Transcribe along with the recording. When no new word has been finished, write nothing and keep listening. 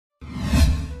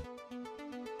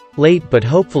Late but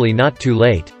hopefully not too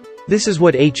late. This is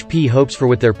what HP hopes for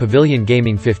with their Pavilion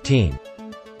Gaming 15.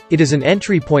 It is an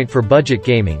entry point for budget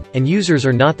gaming, and users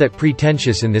are not that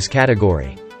pretentious in this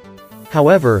category.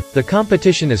 However, the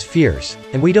competition is fierce,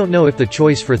 and we don't know if the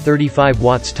choice for 35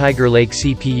 watts Tiger Lake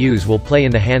CPUs will play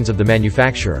in the hands of the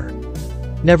manufacturer.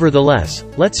 Nevertheless,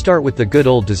 let's start with the good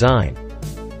old design.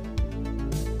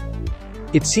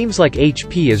 It seems like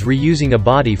HP is reusing a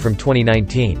body from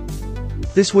 2019.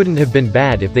 This wouldn't have been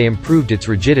bad if they improved its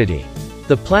rigidity.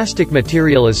 The plastic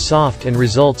material is soft and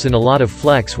results in a lot of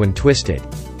flex when twisted.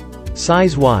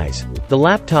 Size-wise, the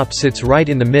laptop sits right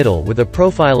in the middle with a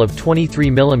profile of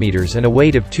 23mm and a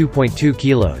weight of 2.2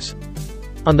 kilos.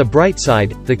 On the bright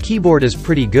side, the keyboard is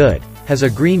pretty good, has a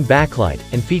green backlight,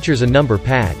 and features a number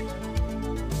pad.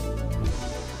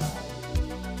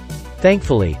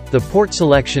 Thankfully, the port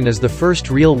selection is the first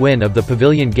real win of the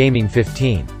Pavilion Gaming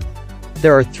 15.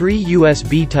 There are 3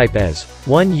 USB Type-As,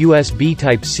 1 USB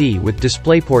Type-C with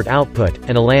DisplayPort output,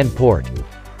 and a LAN port.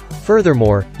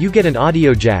 Furthermore, you get an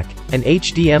audio jack, an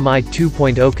HDMI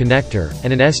 2.0 connector,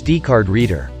 and an SD card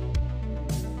reader.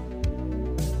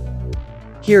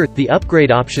 Here, the upgrade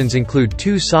options include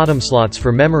 2 SODIMM slots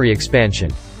for memory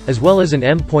expansion, as well as an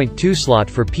M.2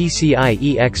 slot for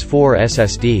PCIe X4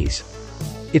 SSDs.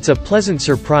 It's a pleasant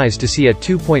surprise to see a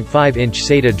 2.5-inch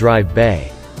SATA drive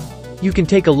bay. You can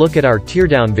take a look at our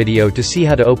teardown video to see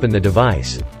how to open the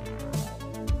device.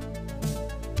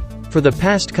 For the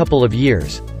past couple of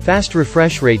years, fast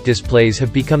refresh rate displays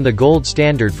have become the gold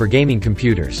standard for gaming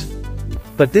computers.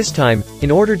 But this time, in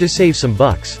order to save some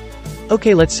bucks,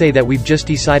 let's say that we've just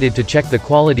decided to check the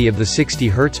quality of the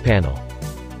 60Hz panel.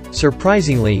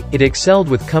 Surprisingly, it excelled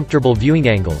with comfortable viewing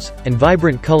angles, and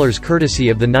vibrant colors courtesy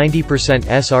of the 90%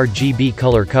 sRGB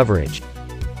color coverage.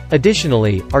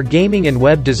 Additionally, our gaming and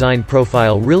web design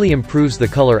profile really improves the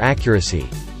color accuracy,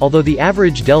 although the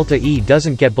average delta E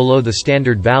doesn't get below the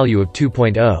standard value of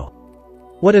 2.0.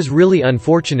 What is really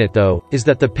unfortunate though, is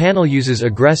that the panel uses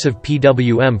aggressive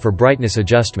PWM for brightness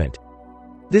adjustment.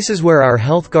 This is where our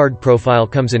HealthGuard profile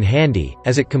comes in handy,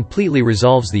 as it completely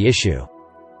resolves the issue.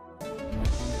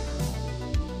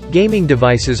 Gaming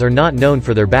devices are not known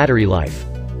for their battery life.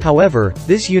 However,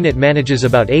 this unit manages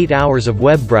about 8 hours of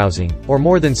web browsing, or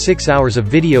more than 6 hours of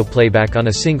video playback on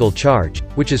a single charge,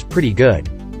 which is pretty good.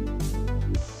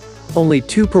 Only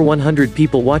 2 per 100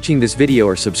 people watching this video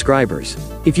are subscribers.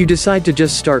 If you decide to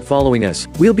just start following us,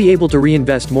 we'll be able to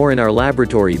reinvest more in our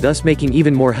laboratory, thus making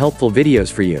even more helpful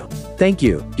videos for you. Thank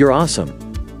you, you're awesome.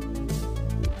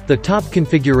 The top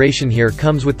configuration here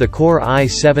comes with the Core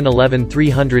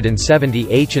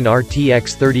i7-11370H and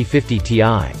RTX 3050 Ti.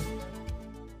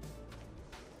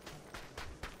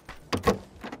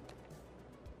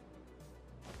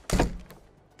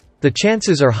 The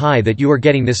chances are high that you are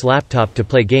getting this laptop to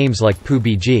play games like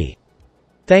PUBG.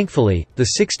 Thankfully, the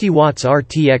 60 watts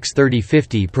RTX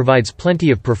 3050 provides plenty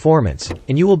of performance,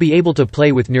 and you will be able to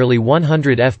play with nearly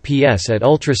 100 FPS at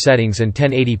ultra settings and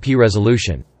 1080p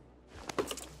resolution.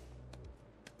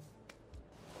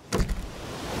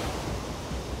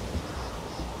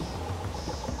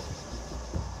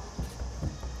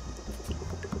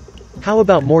 How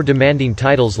about more demanding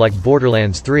titles like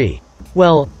Borderlands 3?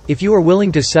 Well, if you are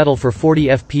willing to settle for 40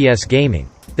 FPS gaming,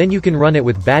 then you can run it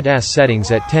with badass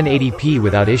settings at 1080p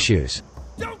without issues.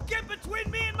 Don't get between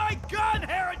me and my gun,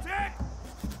 heretic!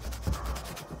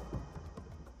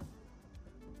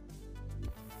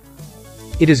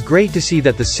 It is great to see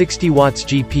that the 60 watts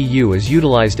GPU is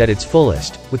utilized at its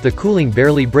fullest, with the cooling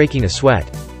barely breaking a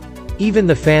sweat. Even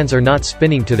the fans are not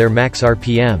spinning to their max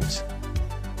RPMs.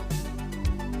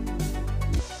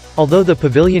 Although the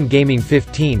Pavilion Gaming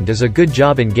 15 does a good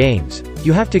job in games,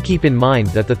 you have to keep in mind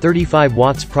that the 35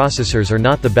 watts processors are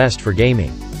not the best for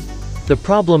gaming. The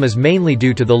problem is mainly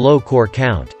due to the low core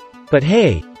count. But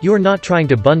hey, you are not trying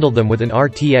to bundle them with an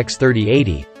RTX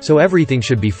 3080, so everything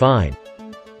should be fine.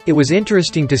 It was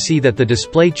interesting to see that the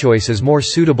display choice is more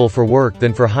suitable for work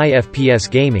than for high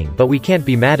FPS gaming, but we can't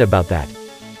be mad about that.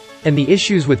 And the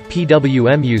issues with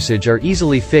PWM usage are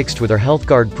easily fixed with our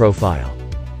HealthGuard profile.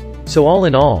 So all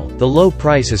in all, the low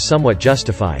price is somewhat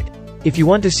justified. If you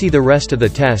want to see the rest of the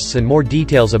tests and more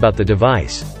details about the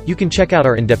device, you can check out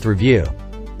our in-depth review.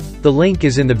 The link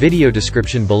is in the video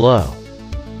description below.